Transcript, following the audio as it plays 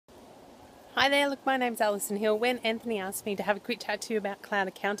Hi there, look, my name's Alison Hill. When Anthony asked me to have a quick chat to you about cloud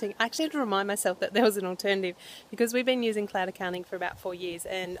accounting, I actually had to remind myself that there was an alternative because we've been using cloud accounting for about 4 years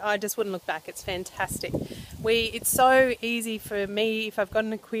and I just wouldn't look back. It's fantastic. It's so easy for me, if I've got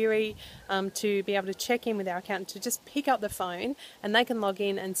a query, to be able to check in with our accountant, to just pick up the phone and they can log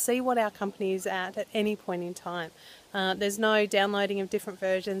in and see what our company is at any point in time. There's no downloading of different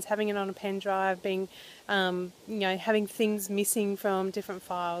versions, having it on a pen drive, having things missing from different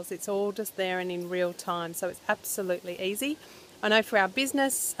files. It's all just there and in real time, so it's absolutely easy. I know for our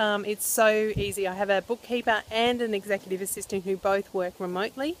business, it's so easy. I have a bookkeeper and an executive assistant who both work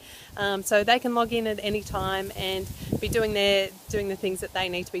remotely, so they can log in at any time and be doing the things that they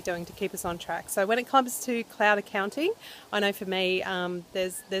need to be doing to keep us on track. So when it comes to cloud accounting, I know for me,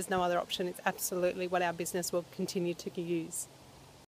 there's no other option. It's absolutely what our business will continue to use.